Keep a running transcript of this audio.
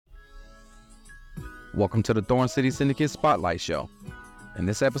Welcome to the Thorn City Syndicate Spotlight Show. In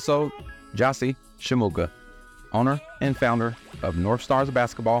this episode, Jasse Chimuku, owner and founder of North Stars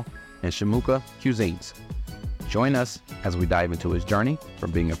Basketball and Chimuku Cuisines. Join us as we dive into his journey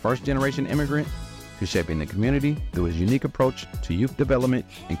from being a first-generation immigrant to shaping the community through his unique approach to youth development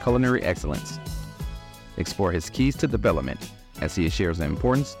and culinary excellence. Explore his keys to development as he shares the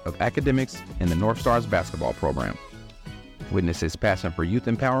importance of academics in the North Stars basketball program. Witness his passion for youth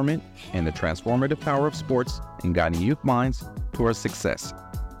empowerment and the transformative power of sports in guiding youth minds towards success.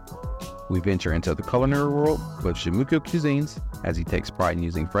 We venture into the culinary world with Chimuku Cuisines as he takes pride in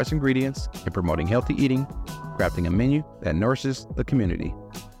using fresh ingredients and promoting healthy eating, crafting a menu that nourishes the community.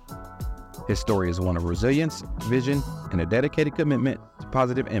 His story is one of resilience, vision, and a dedicated commitment to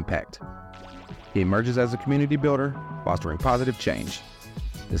positive impact. He emerges as a community builder, fostering positive change.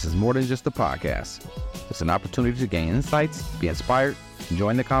 This is more than just a podcast. It's an opportunity to gain insights, be inspired, and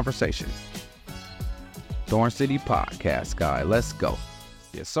join the conversation. Thorn City Podcast, guy. Let's go.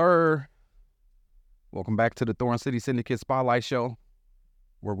 Yes, sir. Welcome back to the Thorn City Syndicate Spotlight Show,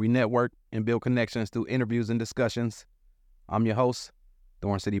 where we network and build connections through interviews and discussions. I'm your host,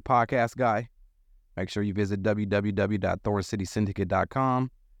 Thorn City Podcast guy. Make sure you visit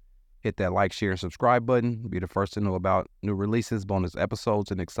www.thorncitysyndicate.com. Hit that like, share, and subscribe button. Be the first to know about new releases, bonus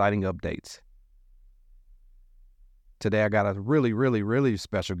episodes, and exciting updates. Today, I got a really, really, really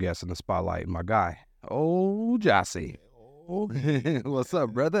special guest in the spotlight. My guy, Jasse. What's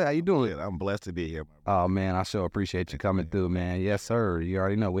up, brother? How you doing? I'm blessed to be here. Oh, man, I sure appreciate you coming through, man. Yes, sir. You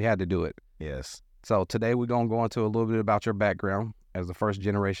already know. We had to do it. Yes. So today, we're going to go into a little bit about your background as a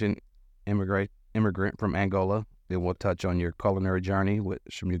first-generation immigrant from Angola. Then we'll touch on your culinary journey with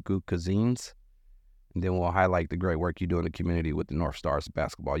Chimuku Cuisines. And then we'll highlight the great work you do in the community with the North Stars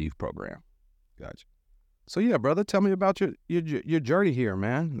Basketball Youth Program. Gotcha. So yeah, brother, tell me about your journey here,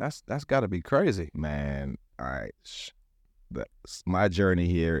 man. That's got to be crazy, man. All right, my journey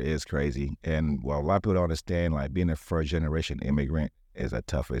here is crazy, and well, a lot of people don't understand. Like being a first generation immigrant is the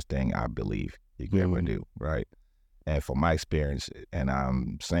toughest thing I believe you can ever do, right? And from my experience, and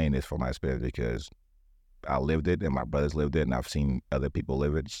I'm saying this from my experience because I lived it, and my brothers lived it, and I've seen other people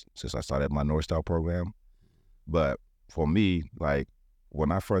live it since I started my North Star program. But for me, like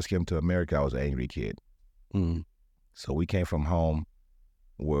when I first came to America, I was an angry kid. So we came from home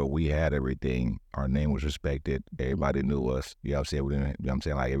where we had everything. Our name was respected. Everybody knew us. You know what I'm saying? We didn't, you know what I'm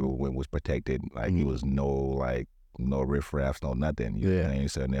saying? Like everyone was protected. Like it was no riffraffs, no nothing. You know what I mean?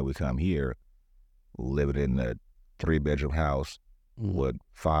 So then we come here, living in a 3-bedroom house with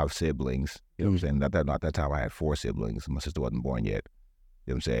 5 siblings. You know what I'm saying? Not that time I had 4 siblings. My sister wasn't born yet.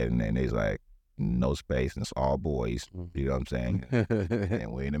 You know what I'm saying? And there's like no space and it's all boys. You know what I'm saying?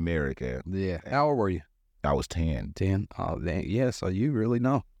 And we're in America. Yeah. How old were you? I was 10. 10? Oh, dang. Yeah, so you really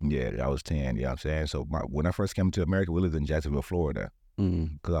know. Yeah, I was 10, you know what I'm saying? So when I first came to America, we lived in Jacksonville, Florida,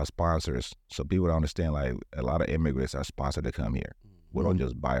 because our sponsors, so people don't understand, like, a lot of immigrants are sponsored to come here. We don't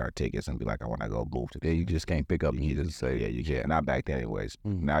just buy our tickets and be like, I want to go move to you just can't pick up and you just say. Yeah, you can't. Not back then anyways.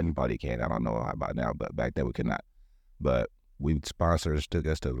 Now you probably can. I don't know about now, but back then we could not. But sponsors took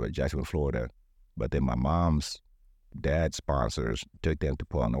us to Jacksonville, Florida, but then my mom's dad's sponsors took them to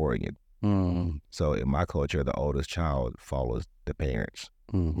Portland, Oregon. So in my culture, the oldest child follows the parents,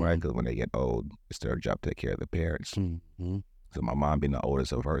 right? Because when they get old, it's their job to take care of the parents. So my mom being the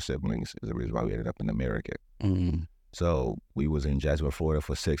oldest of her siblings is the reason why we ended up in America. So we was in Jacksonville, Florida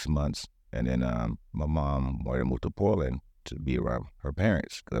for 6 months. And then my mom wanted to move to Portland to be around her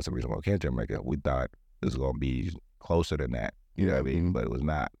parents. Because that's the reason why we came to America. We thought this was going to be closer than that. You know what I mean? But it was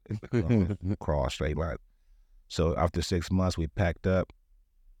not. Cross straight line. So after 6 months, we packed up.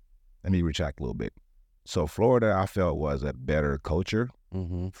 Let me retract a little bit. So Florida, I felt, was a better culture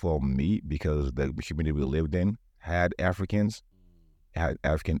for me because the community we lived in had Africans, had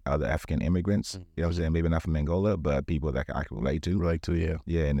other African immigrants. You know what I'm saying? Maybe not from Angola, but people that I could relate to. Yeah.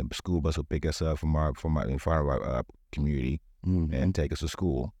 Yeah, and the school bus would pick us up in front of our community and take us to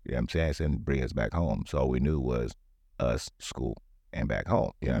school. You know what I'm saying? And bring us back home. So all we knew was us, school, and back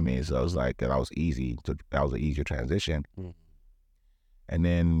home. You know what I mean? So it was like that was easy. That was an easier transition. And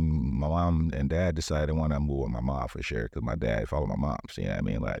then my mom and dad decided they want to move with my mom for sure because my dad followed my mom. So, you know what I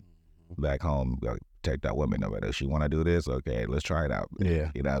mean? Like, back home, protect that woman. No matter if she want to do this, okay, let's try it out. Yeah.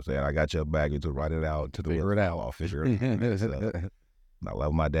 You know what I'm saying? I got your back. You to write it out. Figure it out. I'll figure it out. So, I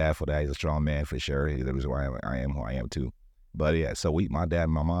love my dad for that. He's a strong man for sure. He's the reason why I am who I am too. But yeah, so my dad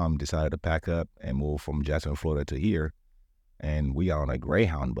and my mom decided to pack up and move from Jacksonville, Florida to here. And we are on a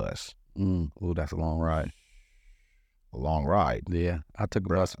Greyhound bus. Oh, that's a long ride. A long ride. Yeah. I took a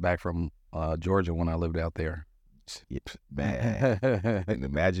bus back from Georgia when I lived out there. Man, and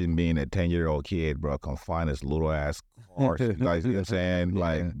imagine being a 10-year-old kid, bro, confined in this little ass car. Like, you know what I'm saying?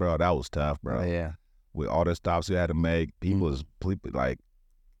 Like, bro, that was tough, bro. Yeah. With all the stops we had to make, people was like,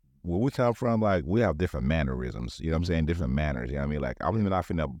 where we come from, like, we have different mannerisms. You know what I'm saying? Different manners. You know what I mean? Like, I'm even not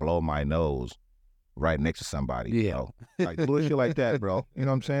finna blow my nose right next to somebody. Yeah. You know? Like, little shit like that, bro. You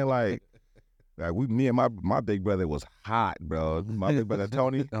know what I'm saying? Like me and my big brother was hot, bro. My big brother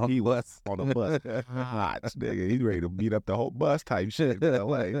Tony, he was on the bus, hot nigga. He ready to beat up the whole bus type shit. Bro.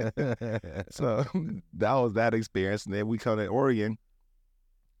 Like, so that was that experience. And then we come to Oregon,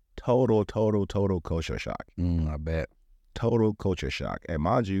 total culture shock. I bet. Total culture shock. And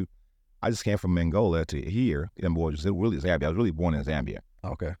mind you, I just came from Angola to here. And boy, it was really Zambia. I was really born in Zambia.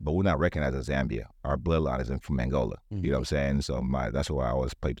 Okay. But we're not recognized as Zambia. Our bloodline is from Angola. You know what I'm saying? So that's why I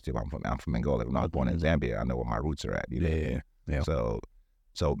always play. I'm from Angola. When I was born in Zambia, I know where my roots are at. You know? Yeah.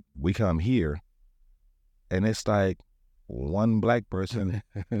 So we come here, and it's like one black person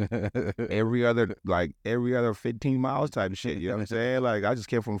every other 15 miles type of shit. You know what I'm saying? Like, I just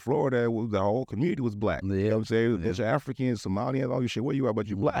came from Florida. The whole community was black. You know what I'm saying? There's Africans, Somalians, all this shit. Where you are, but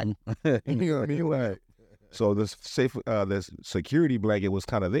you black. You know what I mean? Like. So this security blanket was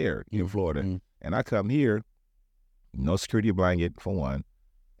kind of there in Florida. And I come here, no security blanket for one,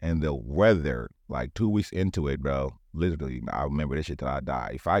 and the weather, like 2 weeks into it, bro, literally, I remember this shit till I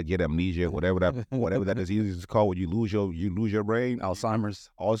die. If I get amnesia, whatever that disease is called, when you lose your brain, Alzheimer's.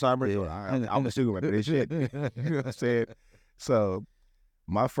 Yeah. I'm a still remember this shit. You know what I'm saying? So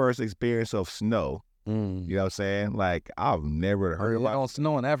my first experience of snow. You know what I'm saying? Like, I've never heard about. Don't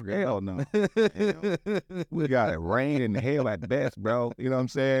snow in Africa. Hell no. We got rain and hail at best, bro. You know what I'm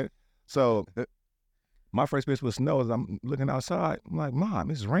saying? So my first experience with snow is I'm looking outside. I'm like,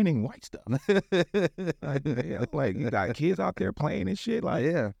 Mom, it's raining white stuff. Like, you got kids out there playing and shit. Like,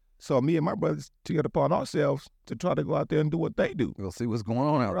 yeah. So me and my brothers took it upon ourselves to try to go out there and do what they do. We'll see what's going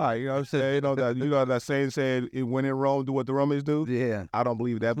on out there. Right, you know what I'm saying? You know that saying said, when in Rome, do what the Romans do? Yeah. I don't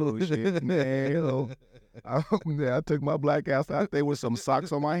believe that bullshit. Man, I took my black ass out there with some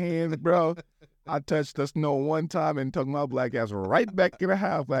socks on my hands, bro. I touched the snow one time and took my black ass right back in the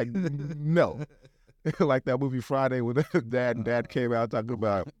house. Like, no. Like that movie Friday when dad came out talking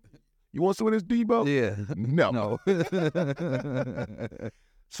about, you want some of this Debo? Yeah. No.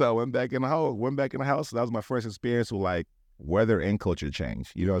 So I went back in the house. So that was my first experience with like weather and culture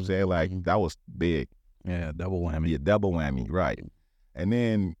change. You know what I'm saying? Like, that was big. Yeah, double whammy. Yeah, double whammy, right. And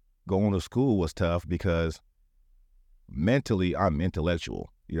then going to school was tough because mentally I'm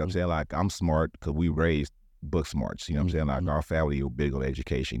intellectual. You know what I'm saying? Like, I'm smart because we raised book smarts. You know what I'm saying? Like, our family was big on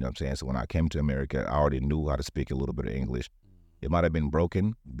education. You know what I'm saying? So when I came to America, I already knew how to speak a little bit of English. It might have been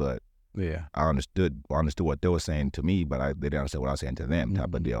broken, but yeah, I understood what they were saying to me, but they didn't understand what I was saying to them,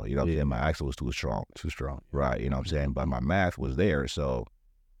 type of deal. You know what I'm saying? My accent was too strong. Right, you know what I'm saying? But my math was there, so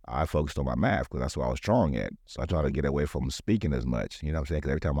I focused on my math because that's what I was strong at. So I tried to get away from speaking as much, you know what I'm saying?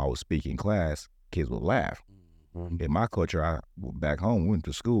 Because every time I would speak in class, kids would laugh. In my culture, back home, we went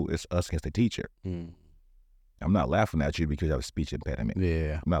to school, it's us against the teacher. I'm not laughing at you because you have a speech impediment.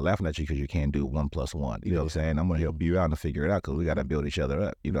 Yeah. I'm not laughing at you because you can't do 1 + 1. You know what I'm saying? I'm going to help you out and figure it out because we got to build each other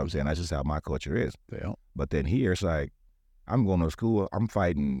up. You know what I'm saying? That's just how my culture is. Yeah. But then here, it's like, I'm going to school, I'm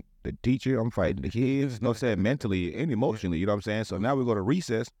fighting the teacher, I'm fighting the kids, you know what I'm saying, mentally and emotionally, you know what I'm saying? So now we go to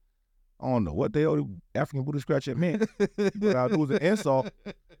recess. I don't know what the hell African booty scratcher meant, but I knew it was an insult.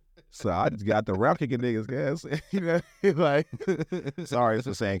 So I just got the rap kicking niggas, guys. You know, like, sorry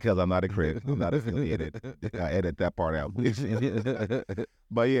for saying because I'm not a credit. I'm not affiliated. I edit that part out, please.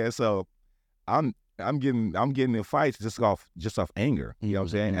 But yeah, so I'm getting in fights just off anger. You know what I'm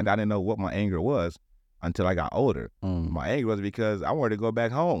saying? And I didn't know what my anger was until I got older. My anger was because I wanted to go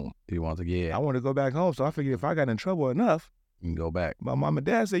back home. You want to get? I wanted to go back home. So I figured if I got in trouble enough, you can go back. My mom and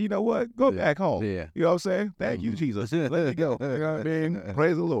dad said, you know what? Go back home. Yeah. You know what I'm saying? Thank you, Jesus. Let me go. You know what I mean?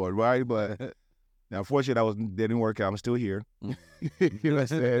 Praise the Lord, right? But unfortunately, didn't work out. I'm still here. You know what I'm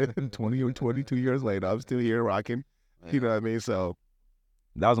saying? 20 or 22 years later, I'm still here rocking. You know what I mean? So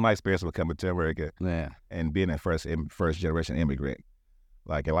that was my experience with coming to America. Yeah. And being a first generation immigrant.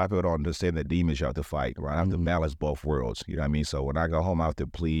 Like, a lot of people don't understand the demons you have to fight, right? I have to balance both worlds. You know what I mean? So when I go home, I have to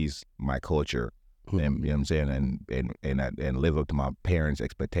please my culture. And, you know what I'm saying, and live up to my parents'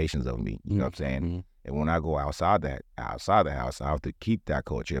 expectations of me. You know what I'm saying? And when I go outside the house, I have to keep that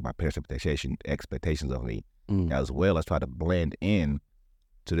culture, my parents' expectations of me, as well as try to blend in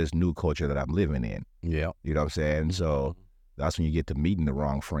to this new culture that I'm living in. Yeah, you know what I'm saying. So that's when you get to meeting the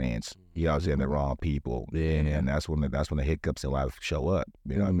wrong friends. You know what I'm saying, the wrong people. Yeah, and that's when the hiccups in life show up.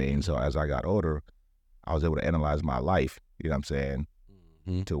 You know what I mean. So as I got older, I was able to analyze my life. You know what I'm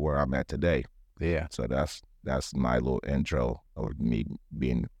saying, to where I'm at today. Yeah. So that's that's my little intro of me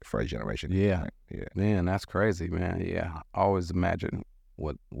being first generation. Yeah. Right? Yeah. Man, that's crazy, man. Yeah. I always imagine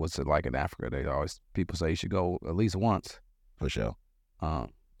what's it like in Africa. People say you should go at least once. For sure.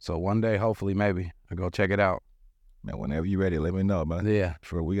 So one day, hopefully, maybe I'll go check it out. Man, whenever you're ready, let me know, man. Yeah.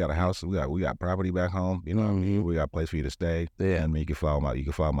 For we got a house, we got property back home. You know what I mean? We got a place for you to stay. Yeah. I mean, you can follow my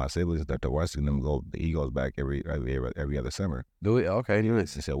siblings. Dr. Weston, them he goes back every other summer. Do it? Okay. Do it.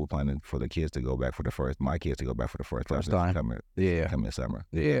 So we're planning for my kids to go back for the first time. Coming summer.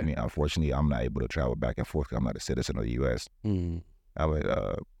 Yeah. I mean, unfortunately, I'm not able to travel back and forth because I'm not a citizen of the U.S. Mm. I'm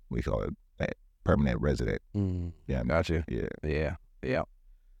we call it a permanent resident. Mm. Yeah. Gotcha. Yeah. Yeah. Yeah.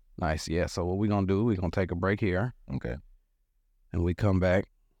 Nice. Yeah. So what we're going to do, we're going to take a break here. Okay. And we come back,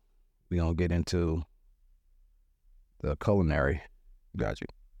 we're going to get into the culinary. Got you.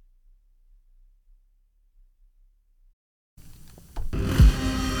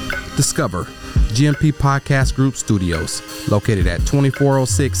 Discover GMP Podcast Group Studios, located at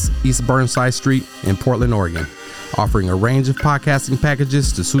 2406 East Burnside Street in Portland, Oregon, offering a range of podcasting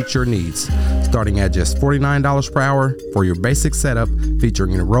packages to suit your needs, starting at just $49 per hour for your basic setup,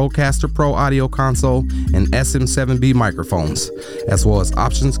 featuring a Rodecaster Pro audio console and SM7B microphones, as well as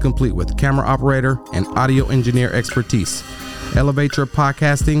options complete with camera operator and audio engineer expertise. Elevate your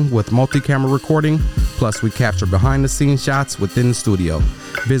podcasting with multi-camera recording, plus we capture behind-the-scenes shots within the studio.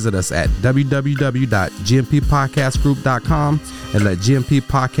 Visit us at www.gmpodcastgroup.com and let GMP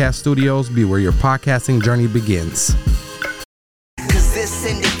Podcast Studios be where your podcasting journey begins. Cause this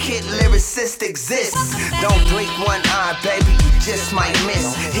syndicate lyricist exists. Don't blink one eye, baby, you just might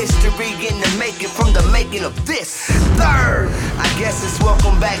miss history in the making from the making of this. Third, I guess it's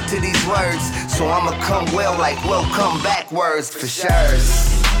welcome back to these words. So I'ma come well like welcome back words for sure.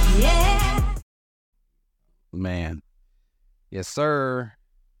 Yeah. Man. Yes, sir.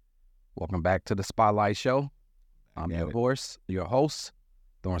 Welcome back to the Spotlight Show. I'm your host,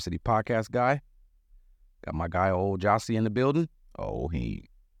 Thorn City Podcast guy. Got my guy, old Jasse, in the building. Oh,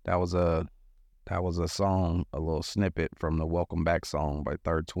 That was a song, a little snippet from the Welcome Back song by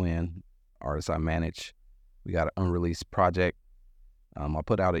Third Twin, artist I manage. We got an unreleased project. We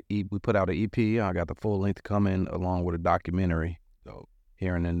put out an EP. I got the full length coming along with a documentary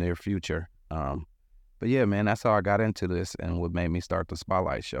here in the near future. But yeah, man, that's how I got into this and what made me start the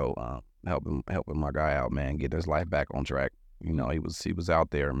Spotlight Show. Helping my guy out, man, get his life back on track. You know, he was out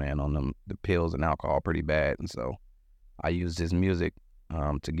there, man, on the pills and alcohol pretty bad, and so I used his music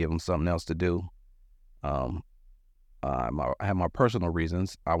to give him something else to do. I had my personal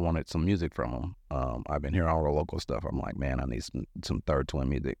reasons. I wanted some music from him. I've been hearing all the local stuff. I'm like, man, I need some Third Twin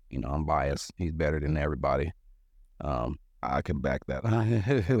music. You know, I'm biased. He's better than everybody. I can back that.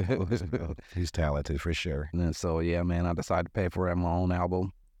 He's talented for sure. And then so, yeah, man, I decided to pay for it on my own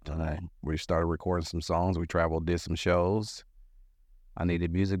album. We started recording some songs. We traveled, did some shows. I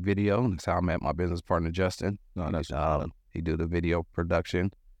needed music video. That's how I met my business partner, Justin. He do the video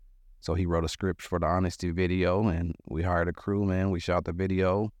production. So he wrote a script for the Honesty video, and we hired a crew, man. We shot the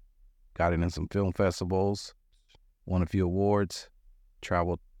video, got it in some film festivals, won a few awards,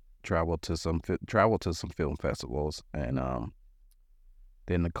 traveled to some film festivals, and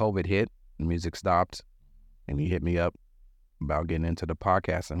then the COVID hit, the music stopped, and he hit me up about getting into the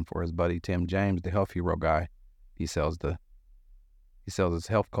podcasting for his buddy Tim James, the health hero guy. He sells his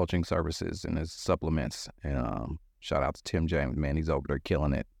health coaching services and his supplements, and shout out to Tim James, man. He's over there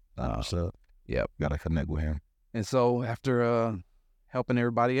killing it. Yep. Gotta connect with him. And so after helping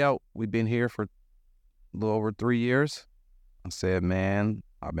everybody out, we've been here for a little over 3 years. I said, man,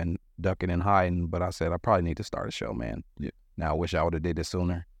 I've been ducking and hiding, but I said I probably need to start a show, man. Yeah. Now I wish I would have did it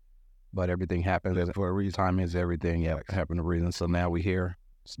sooner, but everything happens for a reason. Time is everything. Yeah, it happened for a reason. So now we're here.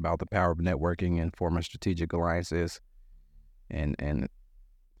 It's about the power of networking and forming strategic alliances, and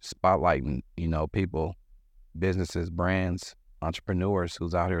spotlighting, you know, people, businesses, brands, entrepreneurs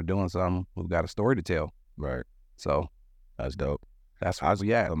who's out here doing something, who've got a story to tell. Right. So that's dope. That's what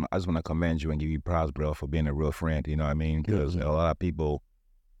we at. I just want to commend you and give you props, bro, for being a real friend. You know what I mean? Because a lot of people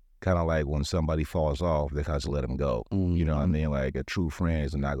kind of like when somebody falls off, they kind of just let them go. Mm-hmm. You know what I mean? Like a true friend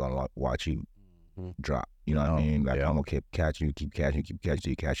is not going to watch you drop. You know what I mean? Like I'm going to keep catching you till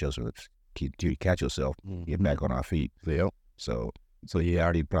you catch yourself, get back on our feet. Yep. So yeah, I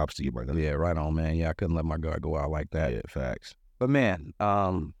already props to you, brother. Yeah, right on, man. Yeah, I couldn't let my guard go out like that. Yeah, facts. But man,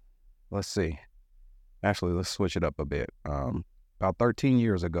 let's see. Actually, let's switch it up a bit. About 13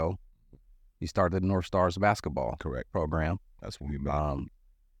 years ago, you started the North Stars basketball program. That's when we met.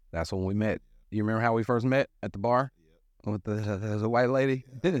 That's when we met. You remember how we first met at the bar? Yeah. With the white lady?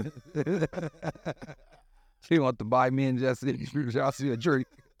 She wanted to buy me and Jasse a drink.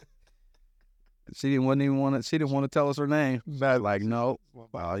 She didn't want to tell us her name. Like, no,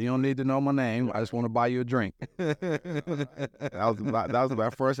 you don't need to know my name. I just want to buy you a drink. That was my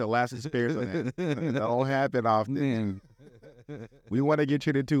first and last experience on that. That don't happen often. We want to get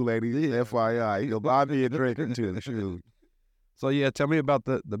you to too, ladies. FYI, you'll buy me a drink or two. Shoot. So yeah, tell me about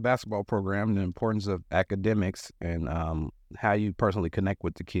the basketball program and the importance of academics and how you personally connect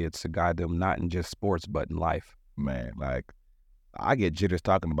with the kids to guide them not in just sports but in life. Man, like I get jitters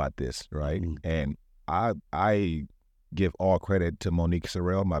talking about this, right? Mm. And I give all credit to Monique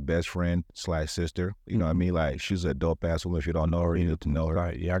Sorrell, my best friend / sister. You know what I mean? Like she's a dope ass woman. If you don't know her, you need to know her.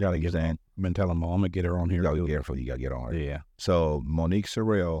 Right. Yeah, I gotta get on. I've been telling Mom I'm gonna get her on here. You gotta get on her. Yeah. So Monique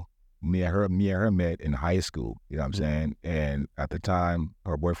Sorrell, me and her met in high school. You know what I'm saying? And at the time,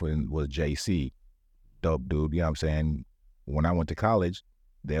 her boyfriend was Jasse, dope dude. You know what I'm saying? When I went to college,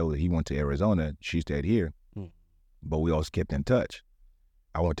 he went to Arizona. She stayed here, but we always kept in touch.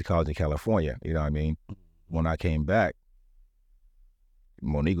 I went to college in California. You know what I mean? When I came back,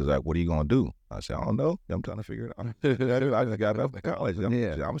 Monique was like, "What are you gonna do?" I said, "I don't know. I'm trying to figure it out." I just got up to college.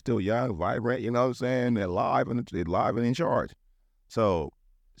 I'm still young, vibrant. You know what I'm saying? Alive and in charge. So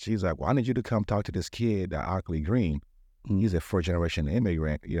she's like, "Well, I need you to come talk to this kid at Ockley Green. He's a first generation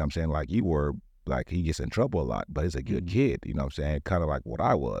immigrant. You know what I'm saying? Like you were, like he gets in trouble a lot, but he's a good kid. You know what I'm saying? Kind of like what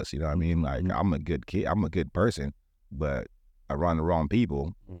I was. You know what I mean? Like I'm a good kid. I'm a good person, but around the wrong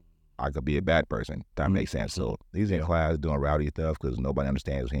people, I could be a bad person. That makes sense. So he's in class doing rowdy stuff because nobody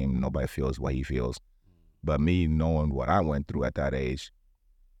understands him. Nobody feels what he feels. But me knowing what I went through at that age,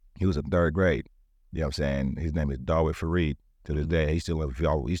 he was in third grade. You know what I'm saying? His name is Darwin Fareed. To this day, he's still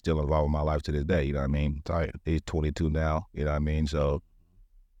involved in my life to this day. You know what I mean? He's 22 now. You know what I mean? So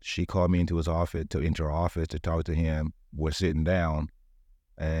she called me into her office to talk to him. We're sitting down,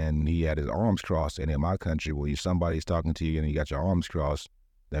 and he had his arms crossed. And in my country, when somebody's talking to you and you got your arms crossed,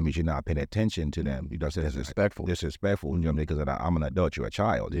 that means you're not paying attention to them. You know what I'm saying? Disrespectful. You know what I mean? Because I'm an adult, you're a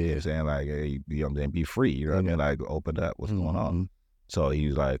child. You know what I'm saying? Like, hey, you know what I'm saying? Be free. You know what I mean? Like, open up. What's going on? So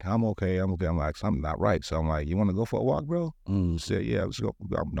he's like, I'm okay. I'm like, something's not right. So I'm like, you want to go for a walk, bro? He said, yeah, let's go.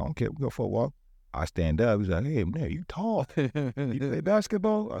 I don't care. We'll go for a walk. I stand up. He's like, hey, man, you tall. You play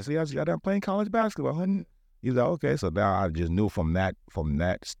basketball? I said, I just got done playing college basketball, honey. He's like, okay. So now I just knew from that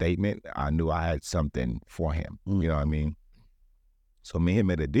statement, I knew I had something for him. You know what I mean? So me and him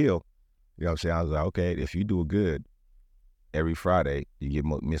made a deal. You know what I'm saying? I was like, okay, if you do good, every Friday, you give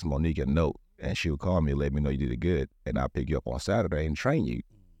Miss Monique a note, and she'll call me and let me know you did it good, and I'll pick you up on Saturday and train you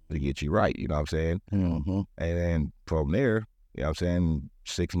to get you right. You know what I'm saying? And then from there, you know what I'm saying,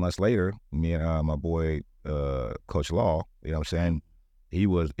 6 months later, me and my boy, Coach Law, you know what I'm saying, he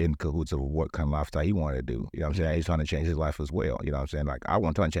was in cahoots of what kind of lifestyle he wanted to do. You know what I'm saying? He's trying to change his life as well. You know what I'm saying? Like, I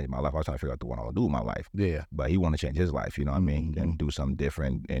wasn't trying to change my life. I was trying to figure out what I want to do with my life. Yeah. But he wanted to change his life, you know what I mean? And do something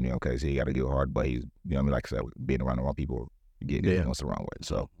different. And, you know, because he got to get hard, but he's, you know what I mean? Like I said, being around the wrong people, get influenced the wrong way.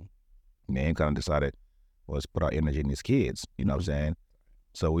 So, me and him kind of decided, let's put our energy in his kids. You know what I'm saying?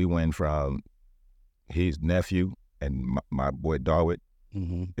 So we went from his nephew and my boy Darwin.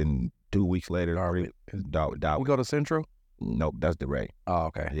 And 2 weeks later, Darwin. We go to Central? Nope, that's DeRay. Oh,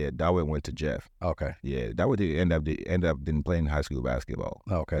 okay. Yeah, Darwin went to Jeff. Okay. Yeah, Darwin didn't end up didn't playing high school basketball.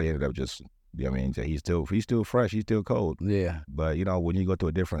 Okay. He ended up just, you know what I mean? He's still fresh, he's still cold. Yeah. But, you know, when you go to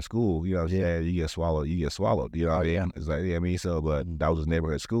a different school, you know what I'm saying, you get swallowed. You know what I mean? Yeah. It's like, you know what I mean? So, but that was his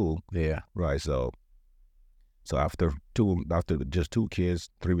neighborhood school. Yeah. Right, so after just 2 kids,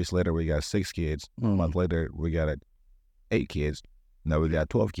 3 weeks later, we got 6 kids. A month later, we got 8 kids. Now we got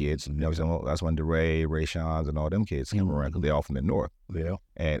 12 kids. You know what I'm saying? That's when DeRay, Ray Sean's, and all them kids came around because they're all from the north. Yeah.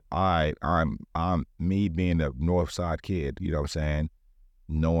 And I'm me being a north side kid, you know what I'm saying,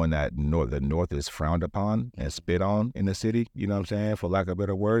 knowing that the north is frowned upon and spit on in the city, you know what I'm saying, for lack of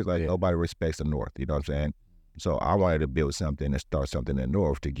better words, like nobody respects the north, you know what I'm saying? So I wanted to build something and start something in the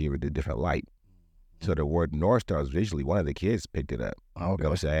north to give it a different light. So the word North Stars, visually, one of the kids picked it up. Okay. You know what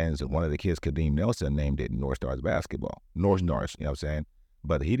I'm saying? So one of the kids, Kadeem Nelson, named it North Stars Basketball. North Stars, you know what I'm saying?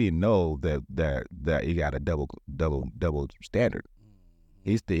 But he didn't know that he got a double standard.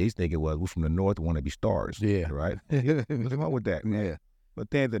 He's thinking, well, we're from the North, we want to be stars. Yeah. Right? What's wrong with that? Yeah. But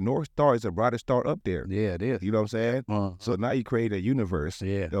then the North Star is the brightest star up there. Yeah, it is. You know what I'm saying? So now you create a universe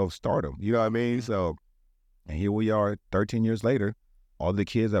of stardom. You know what I mean? So, and here we are 13 years later. All the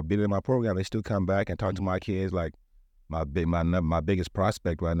kids that have been in my program, they still come back and talk to my kids. Like my biggest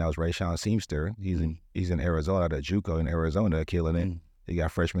prospect right now is Ray Sean Seamster. He's in Arizona, at JUCO in Arizona, killing it. He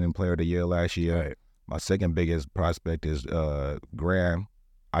got freshman and player of the year last year. Right. My second biggest prospect is Graham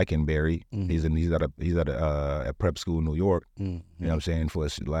Eikenberry. He's at a prep school in New York. You know what I'm saying, for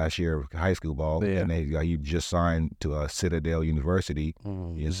his last year of high school ball. Yeah. And he just signed to Citadel University. You know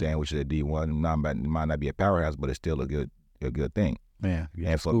what I'm saying, which is a D1. Might not be a powerhouse, but it's still a good thing. Man,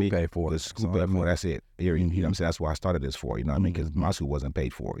 And for me, pay for the it. school pay for it. That's it. Here, you know what I'm saying. That's why I started this for. You know what I mean? Because my school wasn't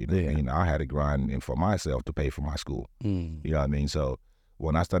paid for. You know, what I mean? I had to grind in for myself to pay for my school. You know what I mean? So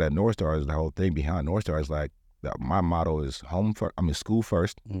when I started at North Stars, the whole thing behind North Stars, like my motto is school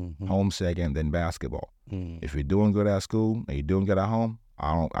first, home second, then basketball. If you're doing good at school and you're doing good at home,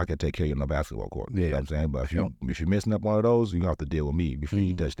 I can take care of you on the basketball court. You know what I'm saying? But if you're missing up one of those, you have to deal with me before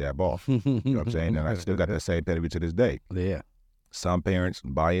you touch that ball. You know what I'm saying? And I still got that same pedigree to this day. Yeah. Some parents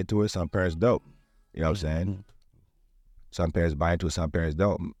buy into it, some parents don't. You know what I'm saying? Some parents buy into it, some parents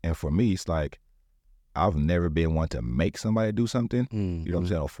don't. And for me, it's like, I've never been one to make somebody do something. You know what I'm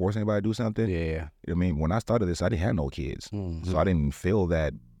saying? Or force anybody to do something. Yeah. You know what I mean? When I started this, I didn't have no kids. So I didn't feel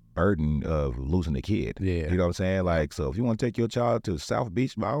that burden of losing a kid. Yeah. You know what I'm saying? Like, so if you want to take your child to South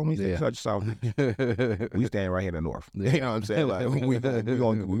Beach, by all means, take your child to South Beach. We stand right here in the North. You know what I'm saying? Like, we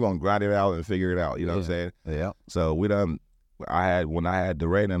gonna grind it out and figure it out. You know what I'm saying? Yeah. So when I had the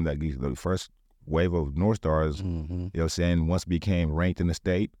Raydom, that the first wave of North Stars, you know what I'm saying, once became ranked in the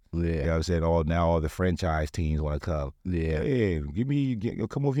state. You know what I'm saying? Now all the franchise teams want to come. Yeah. Hey,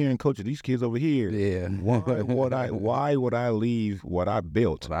 come over here and coach these kids over here. Yeah. Why would I leave what I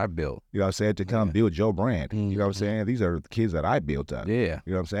built? You know what I'm saying? To come build your brand. You know what I'm saying? These are the kids that I built up. Yeah.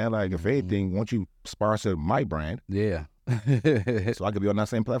 You know what I'm saying? Like, if anything, once you sponsor my brand, Yeah. so I could be on that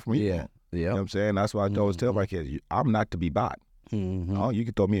same platform. Yeah. Yeah. You know what I'm saying? That's why I always tell my kids, I'm not to be bought. Oh, you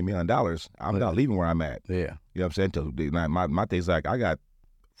can throw me $1 million. I'm not leaving where I'm at. Yeah. You know what I'm saying? My thing's like, I got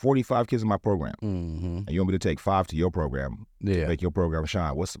 45 kids in my program, and you want me to take 5 to your program to make your program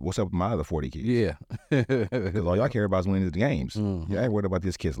shine. What's up with my other 40 kids? Yeah. Because all y'all care about is winning the games. You ain't worried about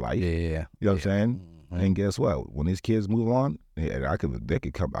this kid's life. Yeah. You know what I'm saying? And guess what? When these kids move on, they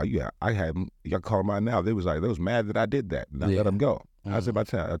could come. Y'all call them out now. They was mad that I did that. And I let them go. I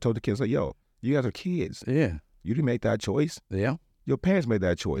told the kids, like, yo, you guys are kids. Yeah. You didn't make that choice. Yeah. Your parents made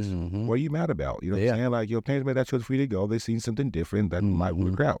that choice. What are you mad about? You know what I'm saying? Like, your parents made that choice for you to go. They seen something different that might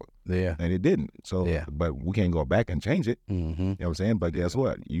work out. Yeah. And it didn't. So, but we can't go back and change it. You know what I'm saying? But guess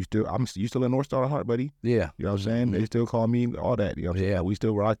what? You still a North Star at heart, buddy. Yeah. You know what I'm saying? They still call me all that. You know what I'm saying? We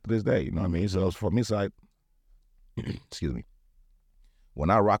still rock to this day. You know what I mean? So for me, it's like, excuse me.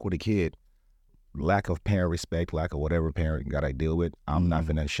 When I rock with a kid, lack of parent respect, lack of whatever parent got to deal with, I'm not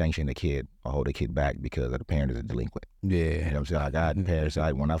finna sanction the kid or hold the kid back because the parent is a delinquent. Yeah. You know what I'm saying? I got parents,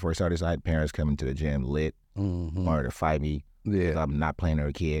 when I first started this, I had parents coming to the gym lit, wanted to fight me because I'm not playing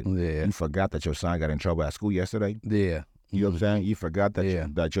their kid. Yeah. You forgot that your son got in trouble at school yesterday? Yeah. You know what I'm saying? You forgot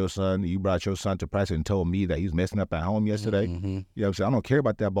that that your son, you brought your son to practice and told me that he was messing up at home yesterday. You know what I'm saying? I don't care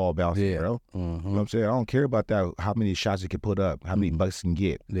about that ball bouncing, bro. You know what I'm saying? I don't care about that, how many shots he can put up, how many bucks he can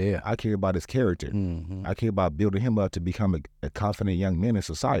get. Yeah. I care about his character. I care about building him up to become a confident young man in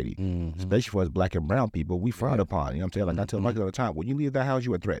society, especially for us black and brown people. We frown upon. You know what I'm saying? Like I tell my kids all the time, when you leave that house,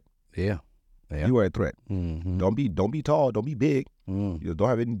 you're a threat. Yeah. You are a threat. Don't be tall. Don't be big. You don't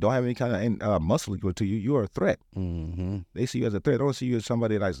have any kind of muscle to you. You are a threat. They see you as a threat. They don't see you as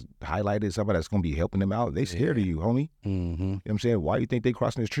somebody that's highlighted, somebody that's going to be helping them out. They scared of you, homie. You know what I'm saying? Why you think they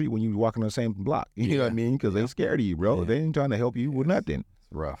crossing the street when you walking on the same block? You know what I mean? Because they scared of you, bro. They ain't trying to help you with nothing.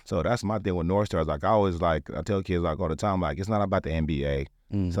 Rough. So that's my thing with North Stars. Like, I tell kids like all the time, like, it's not about the NBA.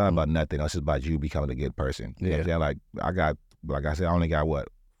 It's not about nothing. It's just about you becoming a good person. You know what I'm saying? Like I said, I only got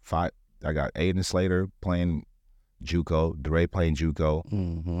 5. I got Aiden Slater playing JUCO, DeRay playing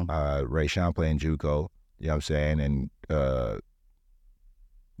JUCO, Ray Sean playing JUCO, you know what I'm saying, and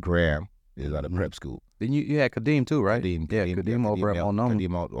Graham is at a prep school. Then you had Kadeem too, right? Kadeem over at Monoma.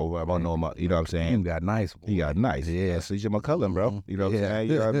 Kadeem over at Monoma, you know what I'm saying? He got nice. He got nice. Yeah. CJ McCullum, bro. You know what I'm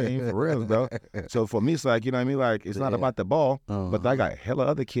saying? You know what I mean? For real, bro. So for me, it's like, you know what I mean? Like, it's not about the ball, but I got hella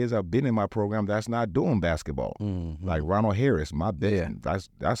other kids that have been in my program that's not doing basketball. Like Ronald Harris,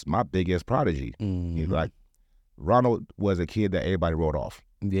 that's my biggest prodigy. You know, like, Ronald was a kid that everybody wrote off.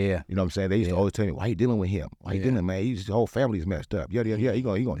 Yeah. You know what I'm saying? They used to always tell me, why you dealing with him? Why you dealing, man? His whole family's messed up. Yeah, he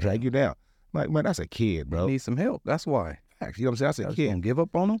gonna drag you down. Like, man, that's a kid, bro. He needs some help. That's why. Facts. You know what I'm saying? That's a kid. Gonna give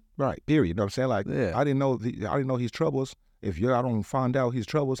up on him? Right. Period. You know what I'm saying? Like, I didn't know his troubles. If y'all don't find out his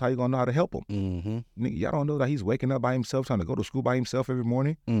troubles, how you gonna know how to help him? Y'all don't know that he's waking up by himself, trying to go to school by himself every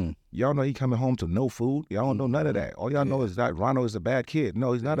morning. Y'all know he coming home to no food. Y'all don't know none of that. All y'all know is that Ronald is a bad kid.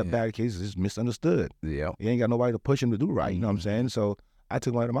 No, he's not a bad kid. He's just misunderstood. Yeah. He ain't got nobody to push him to do right. You know what I'm saying? So I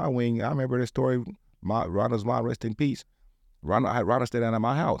took him under my wing. I remember this story. Ronald's mom, rest in peace. Ronald stayed down at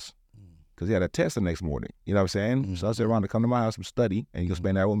my house. because he had a test the next morning. You know what I'm saying? Mm-hmm. So I said, Ron, come to my house and study, and you can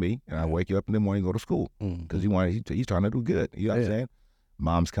spend that with me, and I wake you up in the morning and go to school because he's trying to do good. You know what I'm saying?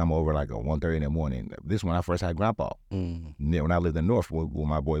 Moms come over like at 1:30 in the morning. This is when I first had Grandpa. Then when I lived in North with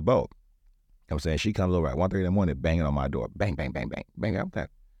my boy Bo. I'm saying she comes over at 1:30 in the morning, banging on my door, bang, bang, bang, bang, bang. I'm like,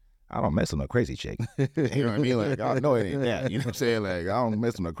 I don't mess with no crazy chick. You know what I mean? Like, I know it ain't that. You know what I'm saying? Like, I don't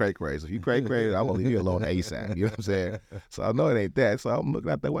mess with no cray crazy. If you cray crazy, I will leave you alone ASAP. You know what I'm saying? So I know it ain't that. So I'm looking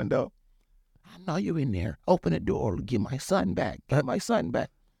out the window. I know you in there. Open the door. Get my son back. Get my son back.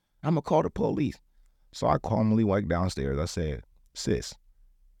 I'm going to call the police. So I calmly walked downstairs. I said, sis,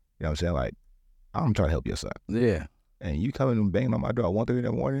 you know what I'm saying? Like, I'm trying to help your son. Yeah. And you coming and banging on my door at 1:30 in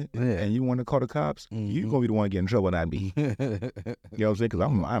the morning, and you want to call the cops, you going to be the one getting in trouble, not me. You know what I'm saying? Because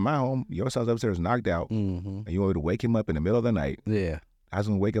I'm at my home. Your son's upstairs knocked out, and you want me to wake him up in the middle of the night. Yeah. I was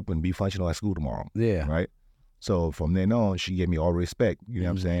going to wake up and be functional at school tomorrow. Yeah. Right? So from then on, she gave me all the respect. You know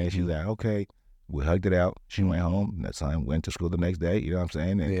what I'm saying? She's like, okay. We hugged it out. She went home. That son went to school the next day. You know what I'm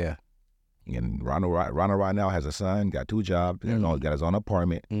saying? And, and Ronald right now has a son, got 2 jobs, got his own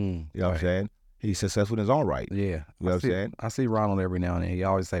apartment. You know what I'm saying? He's successful in his own right. Yeah. You know what I'm saying? I see Ronald every now and then. He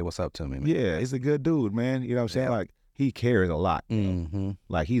always say, what's up to me, man. Yeah, he's a good dude, man. You know what I'm saying? Like, he cares a lot.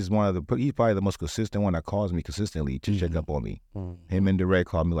 Like, he's probably the most consistent one that calls me consistently to check up on me. Him and Direct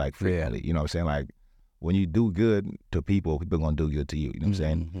call me, like, frequently. You know what I'm saying? Like, when you do good to people are going to do good to you. You know what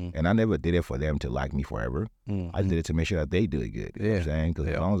I'm saying? And I never did it for them to like me forever. I did it to make sure that they do it good. You know what I'm saying? Because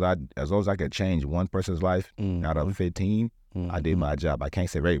as long as I could change one person's life out of 15, I did my job. I can't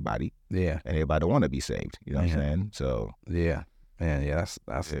save everybody. Yeah. And everybody don't want to be saved. You know what I'm saying? So yeah. Man, yeah,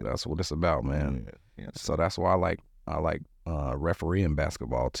 that's what it's about, man. Yeah. So that's why I like refereeing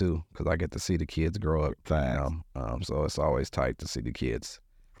basketball too, because I get to see the kids grow up. You know? So it's always tight to see the kids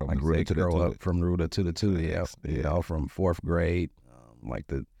from Ruda to grow up from Ruda to the two. You know, from 4th grade, like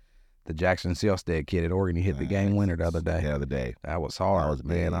the Jackson Selstead kid at Oregon, he hit the game winner the other day. That was hard,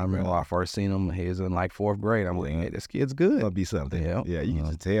 man. I remember when I first seen him, he was in like 4th grade. I'm like, hey, this kid's good. It'll be something. Yeah, you can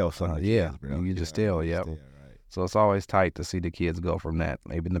just tell something. You can just tell, Right. So it's always tight to see the kids go from that,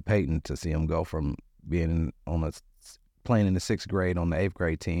 even the Peyton, to see him go from being playing in the 6th grade on the 8th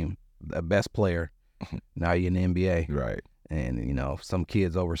grade team, the best player. Now you're in the NBA. Right. And, you know, some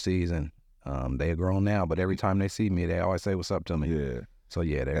kids overseas, and they're grown now, but every time they see me, they always say, what's up to me. Yeah. So,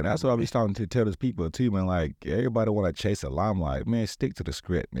 yeah. And that's what I be starting to tell those people, too, man. Like, everybody want to chase the limelight. Man, stick to the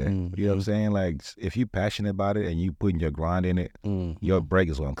script, man. You know what I'm saying? Like, if you're passionate about it and you putting your grind in it, your break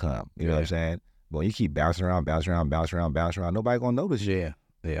is going to come. You know what I'm saying? But when you keep bouncing around, nobody going to notice you.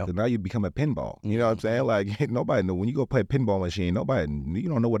 Yeah. So now you become a pinball. You know what I'm saying? Like, nobody know. When you go play a pinball machine, you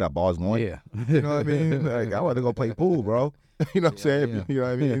don't know where that ball's going. Yeah. You know what I mean? Like, I want to go play pool, bro. You know what I'm saying? Yeah. You know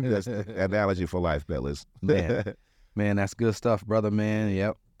what I mean? That's an analogy for life, fellas. Man, that's good stuff, brother, man.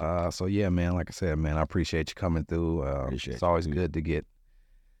 Yep. So, yeah, man, like I said, man, I appreciate you coming through. It's always good to get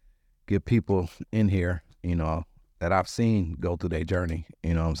people in here, you know, that I've seen go through their journey.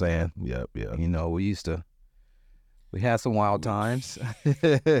 You know what I'm saying? Yep. You know, we had some wild times.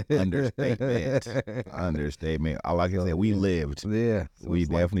 Understatement. Like I said, we lived. Yeah. So we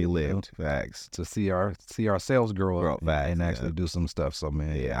definitely lived. Facts. To see ourselves grow up and actually do some stuff. So,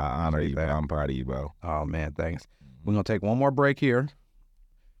 man. Yeah, I honor you, bro. I'm proud of you, bro. Oh, man, thanks. We're going to take one more break here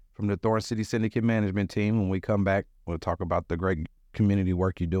from the Thorn City Syndicate Management Team. When we come back, we'll talk about the great community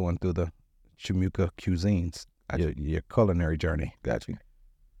work you're doing through the Chimuku cuisines, your culinary journey. Gotcha.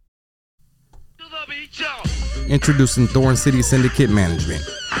 Introducing Thorn City Syndicate Management,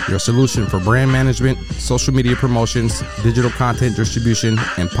 your solution for brand management, social media promotions, digital content distribution,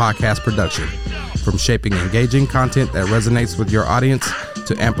 and podcast production. From shaping engaging content that resonates with your audience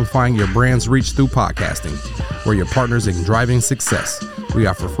to amplifying your brand's reach through podcasting. We're your partners in driving success. We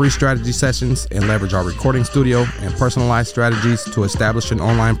offer free strategy sessions and leverage our recording studio and personalized strategies to establish an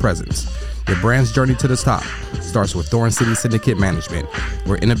online presence. Your brand's journey to the top starts with Thorn City Syndicate Management,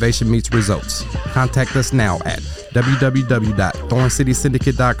 where innovation meets results. Contact us now at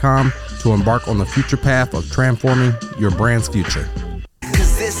www.thorncitysyndicate.com to embark on the future path of transforming your brand's future.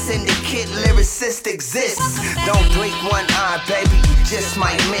 Cause this syndicate lyricist exists. Don't blink one eye, baby, you just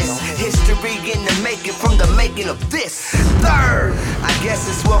might miss history in the making from the making of this. Third, I guess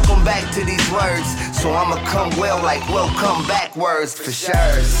it's welcome back to these words. So I'ma come well like welcome backwards for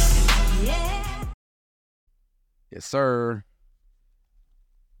sure. Yes, sir.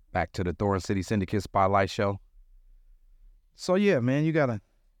 Back to the Thorn City Syndicate Spotlight Show. So, yeah, man, I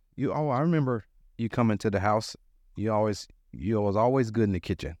remember you coming to the house. You was always good in the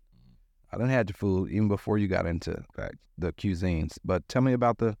kitchen. I done had your food even before you got into the cuisines. But tell me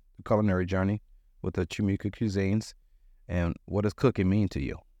about the culinary journey with the Chimuku cuisines, and what does cooking mean to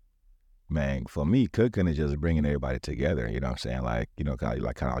you? Man, for me, cooking is just bringing everybody together. You know what I'm saying? Like, you know, kind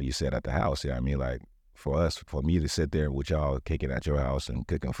of how you said at the house. You know what I mean? Like, for me to sit there with y'all kicking at your house and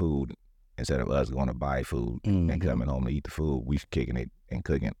cooking food instead of us going to buy food and coming home to eat the food, we kicking it and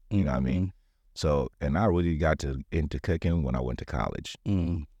cooking. You know what I mean? So, and I really got into cooking when I went to college,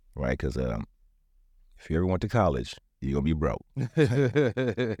 right? Because if you ever went to college, you're going to be broke.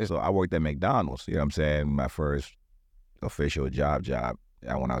 So I worked at McDonald's, you know what I'm saying? My first official job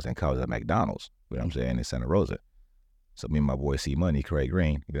when I was in college at McDonald's, you know what I'm saying, in Santa Rosa. So me and my boy C Money, Craig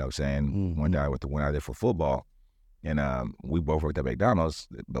Green, you know what I'm saying, one day I went out there for football, and we both worked at McDonald's,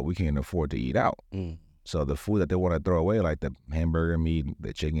 but we can't afford to eat out. So the food that they want to throw away, like the hamburger meat,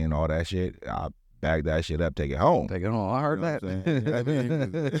 the chicken, all that shit, I bag that shit up, take it home. Take it home. I heard that.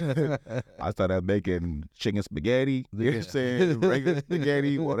 I started making chicken spaghetti, you know what I'm saying, regular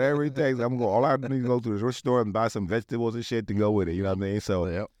spaghetti, whatever it takes. All I need to go to the grocery store and buy some vegetables and shit to go with it, you know what I mean?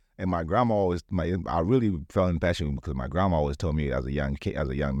 So, and my grandma always, I really fell in passion because my grandma always told me as a young kid, as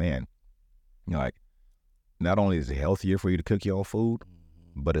a young man, you know, like, not only is it healthier for you to cook your own food,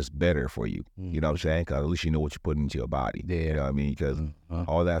 but it's better for you. You know what I'm saying? Because at least you know what you're putting into your body. Yeah. You know what I mean? Because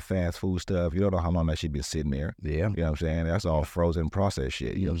all that fast food stuff, you don't know how long that shit been sitting there. Yeah. You know what I'm saying? That's all frozen processed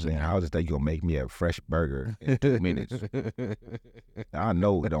shit. You know what I'm saying? How is it that you going to make me a fresh burger in 2 minutes? I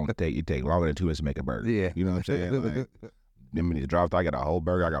know it take longer than 2 minutes to make a burger. Yeah. You know what I'm saying? Like, then when you drop, I got a whole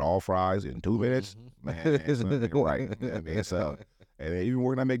burger, I got all fries in 2 minutes. Man, it's right. You know what I mean? So, and even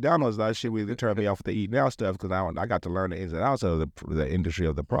working at McDonald's, that shit really turned me off the eating out stuff because I got to learn the ins and outs of the industry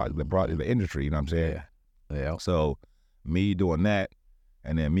of the industry. You know what I'm saying? Yeah. So me doing that,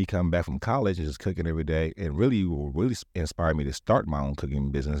 and then me coming back from college and just cooking every day, it really inspired me to start my own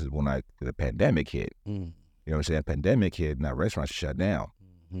cooking business when the pandemic hit. You know what I'm saying? Pandemic hit, and our restaurants shut down,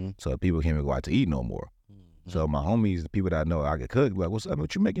 so people can't even go out to eat no more. So my homies, the people that I know I could cook, like, what's up?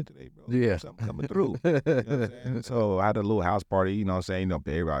 What you making today, bro? Yeah. Something coming through. You know what I'm saying? So I had a little house party, you know what I'm saying? You know,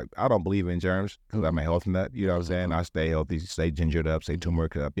 everybody, I don't believe in germs because I'm a health nut, you know what I'm saying? I stay healthy, stay gingered up, stay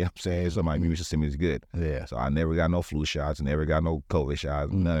turmeric up, you know what I'm saying? So my immune system is good. Yeah. So I never got no flu shots, never got no COVID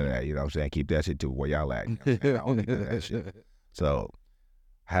shots, none of that, you know what I'm saying? Keep that shit to where y'all at. You know what I'm saying? I don't need that shit. So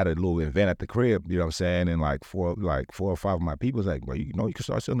I had a little event at the crib, you know what I'm saying? And like four or five of my people was like, bro, you know, you can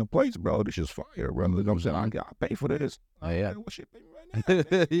start selling the plates, bro. This is fire, bro. You know what I'm saying? I pay for this. Oh, yeah. What shit pay me right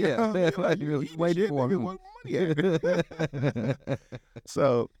now? Yeah. Man, like, you waiting for me.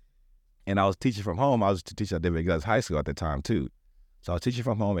 So, and I was teaching from home. I was teaching at David Gus High School at the time too. So I was teaching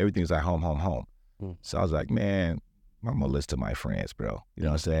from home. Everything was at home. So I was like, man, I'm gonna listen to my friends, bro. You know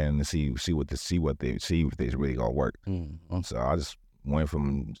what I'm saying? And see if they really gonna work. So I just went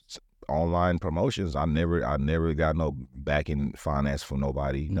from online promotions. I never got no backing finance from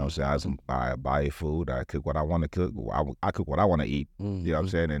nobody. You know what I'm saying? I buy food. I cook what I want to cook. I cook what I want to eat. You know what I'm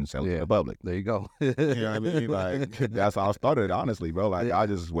saying? And sell it to the public. There you go. You know what I mean? Like, that's how I started, honestly, bro. Like, I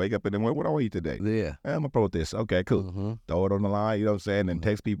just wake up and then, what do I want to eat today? Yeah. I'm going to promote this. Okay, cool. Throw it on the line, you know what I'm saying? And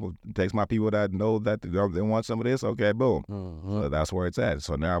text my people that know that they want some of this. Okay, boom. So that's where it's at.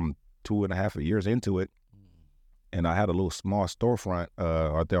 So now I'm 2.5 years into it. And I had a little small storefront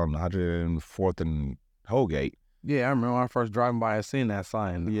out there on 104th and Holgate. Yeah, I remember when I first driving by, I seen that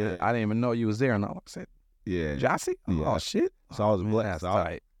sign. Yeah, I didn't even know you was there. And I said, yeah, Jasse? Yeah. Oh, shit. So I was blessed.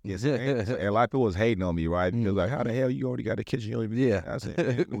 Tight. Yes, and a lot of people was hating on me, right? Because like, how the hell you already got a kitchen? I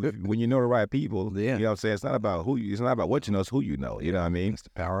said, when you know the right people, you know what I'm saying? It's not about it's not about what you know, it's who you know. You know what I mean? It's the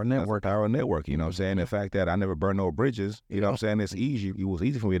power of network. Power of network. You know what I'm saying? The fact that I never burned no bridges. You know what I'm saying? It was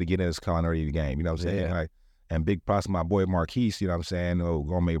easy for me to get in this culinary game. You know what I'm saying? Like, and big props to my boy Marquise, you know what I'm saying,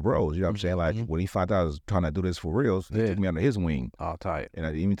 Gourmet Bros, you know what I'm saying? Like, when he found out I was trying to do this for reals, he took me under his wing. Oh, tight.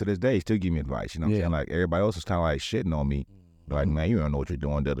 And even to this day, he still give me advice, you know what I'm saying? Like, everybody else is kind of like shitting on me. Like, man, you don't know what you're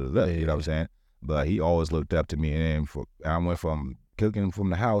doing, you know what I'm saying? But he always looked up to me, and I went from cooking from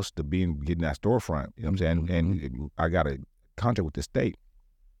the house to getting that storefront, you know what I'm saying? And I got a contract with the state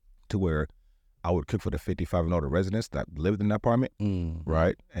to where I would cook for the 55 and older residents that lived in the apartment,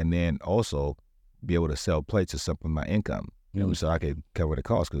 right? And then also be able to sell plates to supplement my income, you know, so I could cover the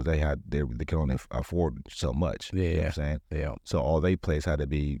cost because they could only afford so much. Yeah, you know what I'm saying? Yeah. So all they plates had to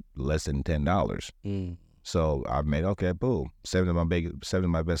be less than $10. So I made boom, 7 of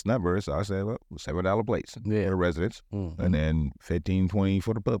my best numbers. So I said, well, $7 plates for the residents, and then 15, 20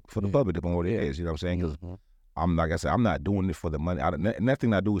 for the public, depending on what it is. You know what I'm saying? Because like I said, I'm not doing it for the money.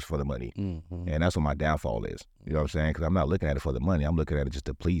 Nothing I do is for the money. And that's what my downfall is. You know what I'm saying? Because I'm not looking at it for the money. I'm looking at it just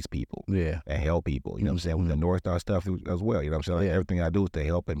to please people and help people. You know what I'm saying? With the North Star stuff as well. You know what I'm saying? Like, everything I do is to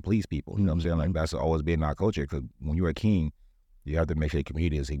help and please people. You know what I'm saying? Like, that's always been our culture. Because when you're a king, you have to make sure your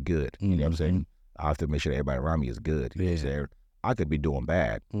community is good. You know what I'm saying? I have to make sure that everybody around me is good. You know what I'm saying? I could be doing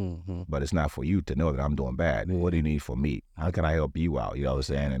bad, but it's not for you to know that I'm doing bad. What do you need from me? How can I help you out? You know what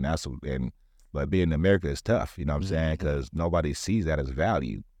I'm saying? But being in America is tough, you know what I'm saying? Because nobody sees that as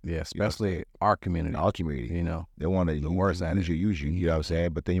value. Yeah, especially our community. Our community. You know, they want to use you, you know what I'm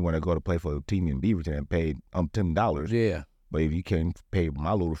saying? But then you want to go to play for a team in Beaverton and pay $10. Yeah. But if you can't pay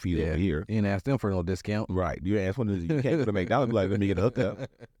my little fees over here. You didn't ask them for no discount. Right. You ask one of you can't go to McDonald's like, let me get a hookup.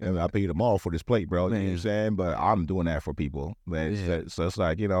 And I'll pay you tomorrow for this plate, bro. You know what I'm saying? But I'm doing that for people. So it's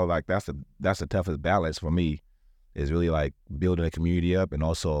like, you know, like that's the toughest balance for me, is really like building a community up and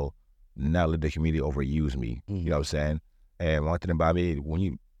also not let the community overuse me. You know what I'm saying? And one thing about me,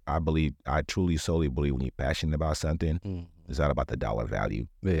 I truly solely believe when you're passionate about something, it's not about the dollar value.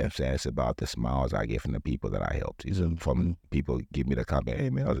 You know what I'm saying? It's about the smiles I get from the people that I helped. These are from people give me the comment, hey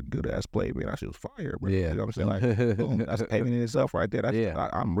man, that was a good ass play, man. That shit was fire, bro. You know what I'm saying? Like, boom, that's a payment in itself right there.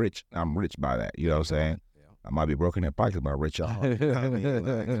 I'm rich. I'm rich by that. You know what I'm saying? I might be broken in pockets, but I'm rich at heart. You know what I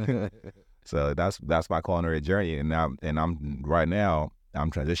mean? So that's my culinary journey. And I'm right now,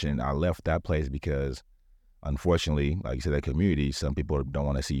 I'm transitioning. I left that place because, unfortunately, like you said, that community, some people don't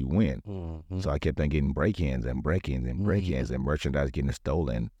want to see you win. So I kept on getting break-ins and merchandise getting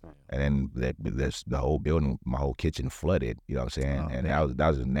stolen. And then the whole building, my whole kitchen flooded, you know what I'm saying? And that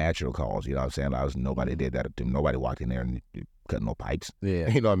was a natural cause, you know what I'm saying? Nobody did that. Nobody walked in there and cut no pipes. Yeah.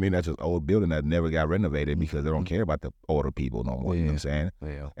 You know what I mean? That's just old building that never got renovated because they don't care about the older people no more, you know what I'm saying?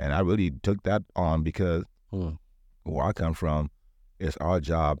 Yeah. And I really took that on because where I come from, it's our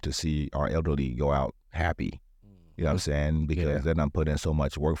job to see our elderly go out happy, you know what I'm saying? Because they done put in so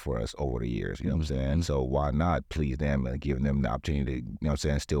much work for us over the years, you know what I'm saying? So why not please them and give them the opportunity to, you know what I'm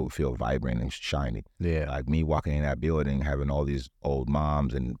saying, still feel vibrant and shiny. Yeah. Like me walking in that building, having all these old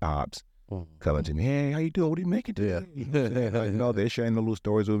moms and pops coming to me, hey, how you doing? What are you making today? You know what I'm saying? Like, you know, they're sharing the little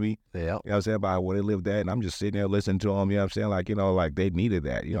stories with me. Yeah. You know what I'm saying? About where they lived at. And I'm just sitting there listening to them, you know what I'm saying? Like, you know, like they needed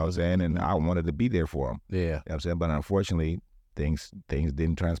that, you know what I'm saying? And I wanted to be there for them. Yeah. You know what I'm saying? But unfortunately, things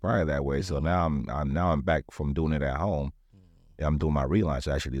didn't transpire that way. So now I'm back from doing it at home. I'm doing my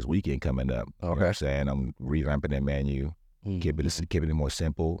relaunch actually this weekend coming up. Okay. You know what I'm saying? I'm revamping the menu, keeping it more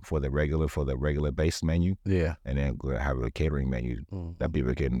simple for the regular base menu. Yeah. And then we'll have a catering menu that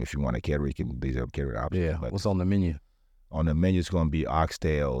people can, if you want to cater, these are catering options. Yeah. But what's on the menu? On the menu, it's going to be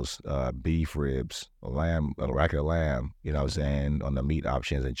oxtails, beef ribs, lamb, a rack of lamb, you know what I'm saying, on the meat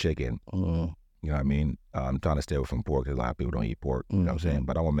options and chicken. You know what I mean? I'm trying to stay away from pork because a lot of people don't eat pork, you know what I'm saying?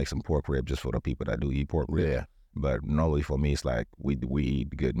 But I want to make some pork ribs just for the people that do eat pork ribs. Yeah. But normally for me, it's like we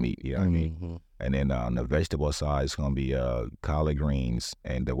eat good meat, you know what I mean? And then on the vegetable side, it's going to be collard greens.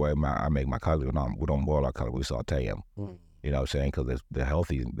 And the way I make my collard greens, we don't boil our collard, we saute them. You know what I'm saying? Because the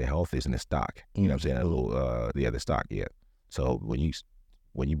healthy is in the stock. You know what I'm saying? A little, the stock, yeah. So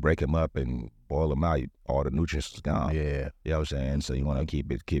when you break them up and boil them out, all the nutrients is gone. Yeah. You know what I'm saying? So you want to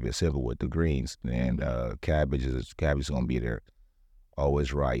keep it simple with the greens. And cabbage is going to be there.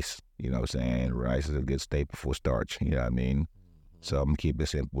 Always rice. You know what I'm saying? Rice is a good staple for starch. You know what I mean? So I'm going to keep it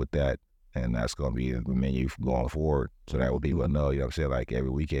simple with that. And that's going to be the menu going forward. So that will people know, you know what I'm saying? Like every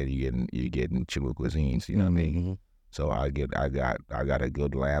weekend you're getting Chimuku cuisines, you know what I mean? So I got a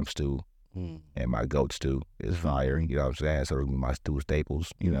good lamb stew. And my goat stew is fire, you know what I'm saying? So my stew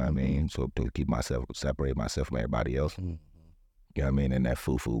staples, you know what I mean? So to separate myself from everybody else, you know what I mean? And that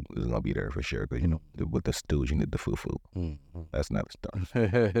fufu is gonna be there for sure, because you know with the stews you need the fufu. That's not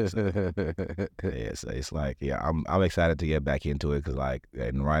the start. So it's like, I'm excited to get back into it because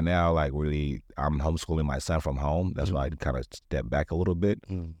and right now really I'm homeschooling my son from home. That's why I kind of step back a little bit,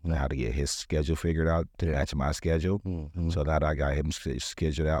 how to get his schedule figured out to match my schedule. So now that I got him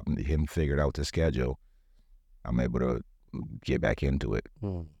scheduled out and him figured out the schedule, I'm able to get back into it.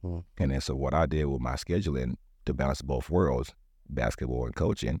 And then so what I did with my scheduling to balance both worlds, basketball and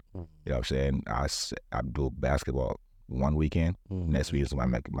coaching, you know what I'm saying? I do basketball one weekend, next week is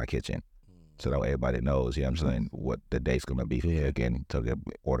my kitchen. So that way everybody knows, you know what I'm saying, what the date's going to be. Again, to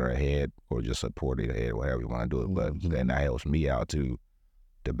order ahead or just support it ahead, whatever you want to do it. But then that helps me out to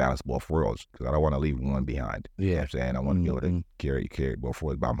balance both worlds because I don't want to leave one behind. You know what I'm saying? I want to be able to carry both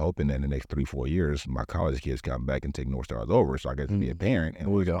worlds. But I'm hoping that in the next 3-4 years, my college kids come back and take North Stars over so I get to be a parent.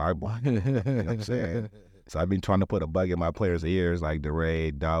 And we go. You know what I'm saying? So I've been trying to put a bug in my players' ears, like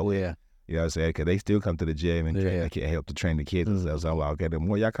DeRay, Dawid. Yeah. You know what I'm saying? Because they still come to the gym and help to train the kids and stuff. So I'm like, okay, the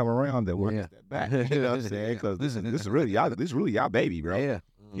more y'all come around, the more step back. You know what I'm saying? Because this is really y'all baby, bro. Yeah.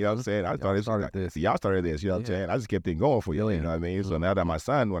 You know what I'm saying? I thought y'all started this. You know what I'm saying? I just kept it going for you. You know what I mean? So now that my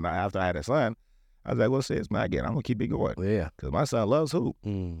son, after I had a son, I was like, what's this, man? Again, I'm gonna keep it going. Yeah. Because my son loves hoop.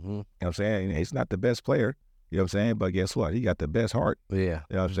 You know what I'm saying? He's not the best player. You know what I'm saying? But guess what? He got the best heart. Yeah.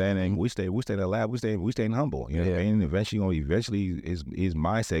 You know what I'm saying? And we stayed in the lab. We stayed humble. You know what I mean? Eventually his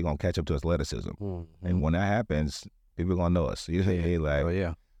mindset gonna catch up to athleticism. And when that happens, people gonna know us. You know what I mean? Like, Oh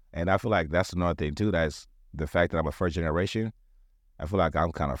yeah. and I feel like that's another thing too. That's the fact that I'm a first generation. I feel like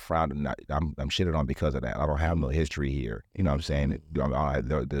I'm kind of frowned. I'm shitted on because of that. I don't have no history here. You know what I'm saying?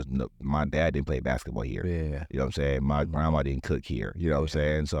 My dad didn't play basketball here. Yeah. You know what I'm saying? My grandma didn't cook here. You know what I'm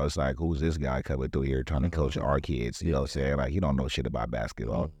saying? So it's like, who's this guy coming through here trying to coach our kids? You know what I'm saying? Like, he don't know shit about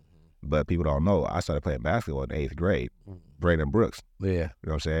basketball. But people don't know. I started playing basketball in the 8th grade. Brandon Brooks. Yeah. You know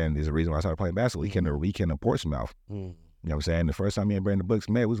what I'm saying? There's a reason why I started playing basketball. He came to Portsmouth. You know what I'm saying? The first time me and Brandon Brooks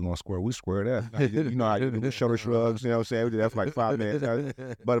met, we squared up. You know, I did shoulder shrugs, you know what I'm saying? We did that for like 5 minutes.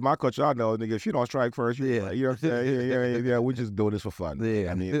 But my coach, y'all know, nigga, if you don't strike first, you know what I'm saying? Yeah, we just doing this for fun.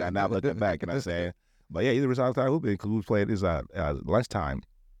 Yeah. I mean, I'm not looking back, you know what I'm saying? But yeah, either was outside hooping because we played this lunchtime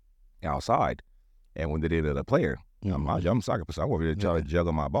outside. And when they did the player, I'm a soccer player, so I'm over there trying to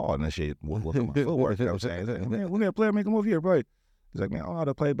juggle my ball and that shit with my footwork, you know what I'm saying? Like, man, when that player make a move here, bro. He's like, man, I know how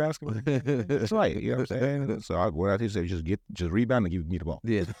to play basketball. That's right, you know what I'm saying? So what I say, just rebound and give me the ball.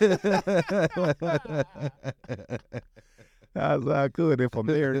 Yeah. I was like, cool. Then from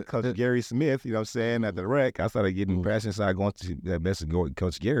there, Coach Gary Smith, you know what I'm saying, at the rec, I started getting passionate, started going to the best of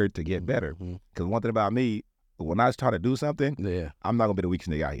Coach Gary to get better. Because one thing about me, when I try to do something, I'm not gonna be the weakest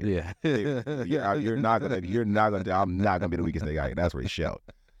nigga out here. I'm not gonna be the weakest nigga out here. That's for sure.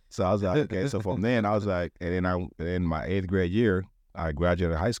 So I was like, okay. So from then, I was like, and then in my 8th grade year, I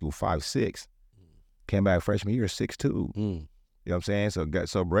graduated high school 5'6", came back freshman year 6'2". You know what I'm saying?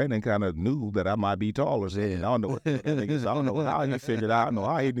 So Brandon kind of knew that I might be taller. So I don't know. I don't know how he figured out. I don't know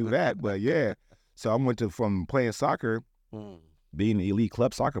how he knew that, but yeah. So I went from playing soccer, being an elite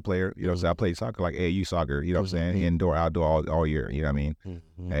club soccer player. You know what I'm saying? I played soccer like AAU soccer. You know what I'm saying? Indoor, outdoor, all year. You know what I mean?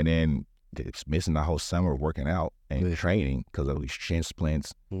 And then missing the whole summer of working out and training because of these shin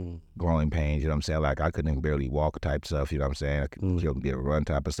splints, growing pains, you know what I'm saying? Like I couldn't barely walk type stuff, you know what I'm saying? I couldn't get a run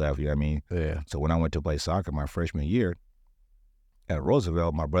type of stuff, you know what I mean? Yeah. So when I went to play soccer my freshman year at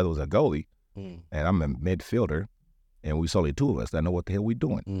Roosevelt, my brother was a goalie and I'm a midfielder and we was only 2 of us that know what the hell we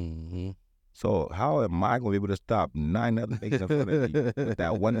doing. So how am I going to be able to stop 9 other niggas in front of me with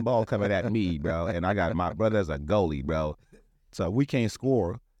that one ball coming at me, bro? And I got my brother as a goalie, bro. So we can't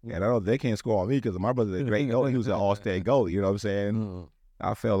score. And I know they can't score on me because my brother's a great goalie. He was an all-state goalie, you know what I'm saying?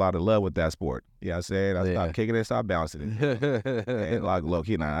 I fell out of love with that sport. You know what I'm saying? I stopped kicking it, stopped bouncing it. And like, look,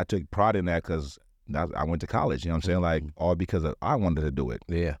 you know, I took pride in that because I went to college, you know what I'm saying? Like, all because I wanted to do it.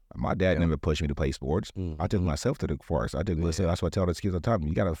 Yeah. My dad never pushed me to play sports. I took myself to the forest. That's what I tell the kids all the time.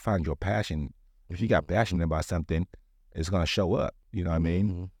 You got to find your passion. If you got passionate about something, it's going to show up. You know what I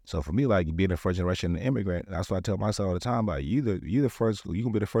mean? So for me, like being a first generation immigrant, that's what I tell myself all the time. Like you the first, you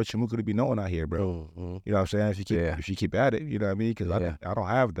can be the first Chimuku to be known out here, bro. You know what I'm saying? If you keep at it, you know what I mean? Because I don't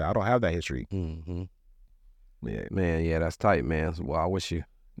have that. I don't have that history. Yeah, man. Yeah, that's tight, man. Well, I wish you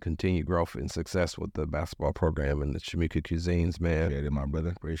continued growth and success with the basketball program and the Chimuku cuisines, man. Appreciate it, my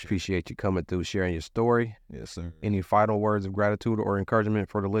brother. Appreciate you coming through, sharing your story. Yes, sir. Any final words of gratitude or encouragement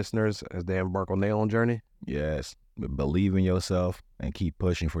for the listeners as they embark on their own journey? Yes. Believe in yourself and keep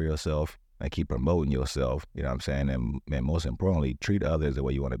pushing for yourself and keep promoting yourself. You know what I'm saying? And most importantly, treat others the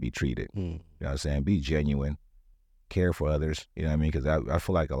way you want to be treated. You know what I'm saying? Be genuine. Care for others. You know what I mean? Because I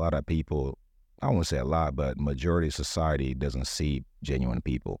feel like a lot of people, I won't say a lot, but majority of society doesn't see genuine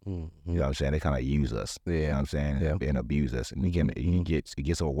people. You know what I'm saying? They kind of use us. You know what I'm saying? And abuse us. And it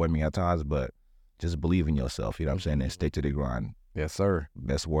gets overwhelming at times, but just believe in yourself. You know what I'm saying? And stick to the grind. Yes, sir.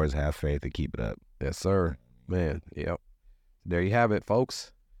 Best words, have faith, and keep it up. Yes, sir. Man, yep. There you have it,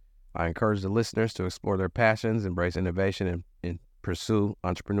 folks. I encourage the listeners to explore their passions, embrace innovation, and pursue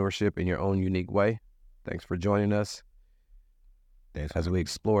entrepreneurship in your own unique way. Thanks for joining us as we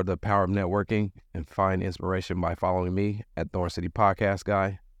explore the power of networking and find inspiration by following me at Thorn City Podcast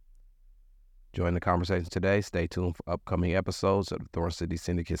Guy. Join the conversation today. Stay tuned for upcoming episodes of the Thorn City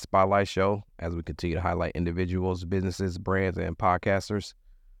Syndicate Spotlight Show as we continue to highlight individuals, businesses, brands, and podcasters.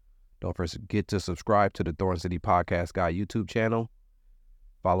 Don't forget to subscribe to the Thorn City Podcast Guy YouTube channel.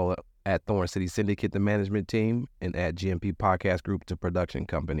 Follow at Thorn City Syndicate, the management team, and at GMP Podcast Group, the production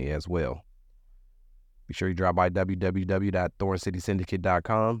company as well. Be sure you drop by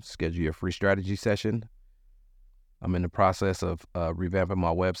www.thorncitysyndicate.com. Schedule your free strategy session. I'm in the process of revamping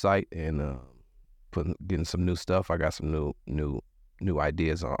my website and getting some new stuff. I got some new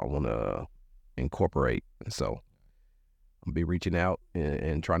ideas I want to incorporate, and so I'll be reaching out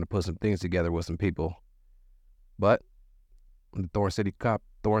and trying to put some things together with some people. But I'm the Thorn City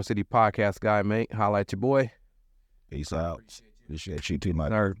Podcast Guy, mate. Holla at your boy. Peace out. Appreciate you too, my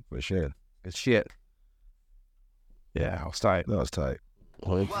sir. For sure. Good shit. Yeah, I was tight. That was tight.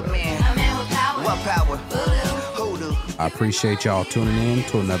 What man? What power? Hoodoo. I appreciate y'all tuning in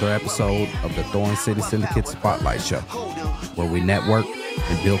to another episode of the Thorn City Syndicate Spotlight Show, where we network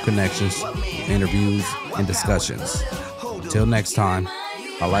and build connections, interviews, and discussions. Until next time,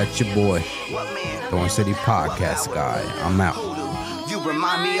 I like your boy, Thorn City Podcast Guy. I'm out. You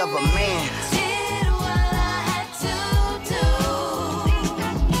remind me of a man.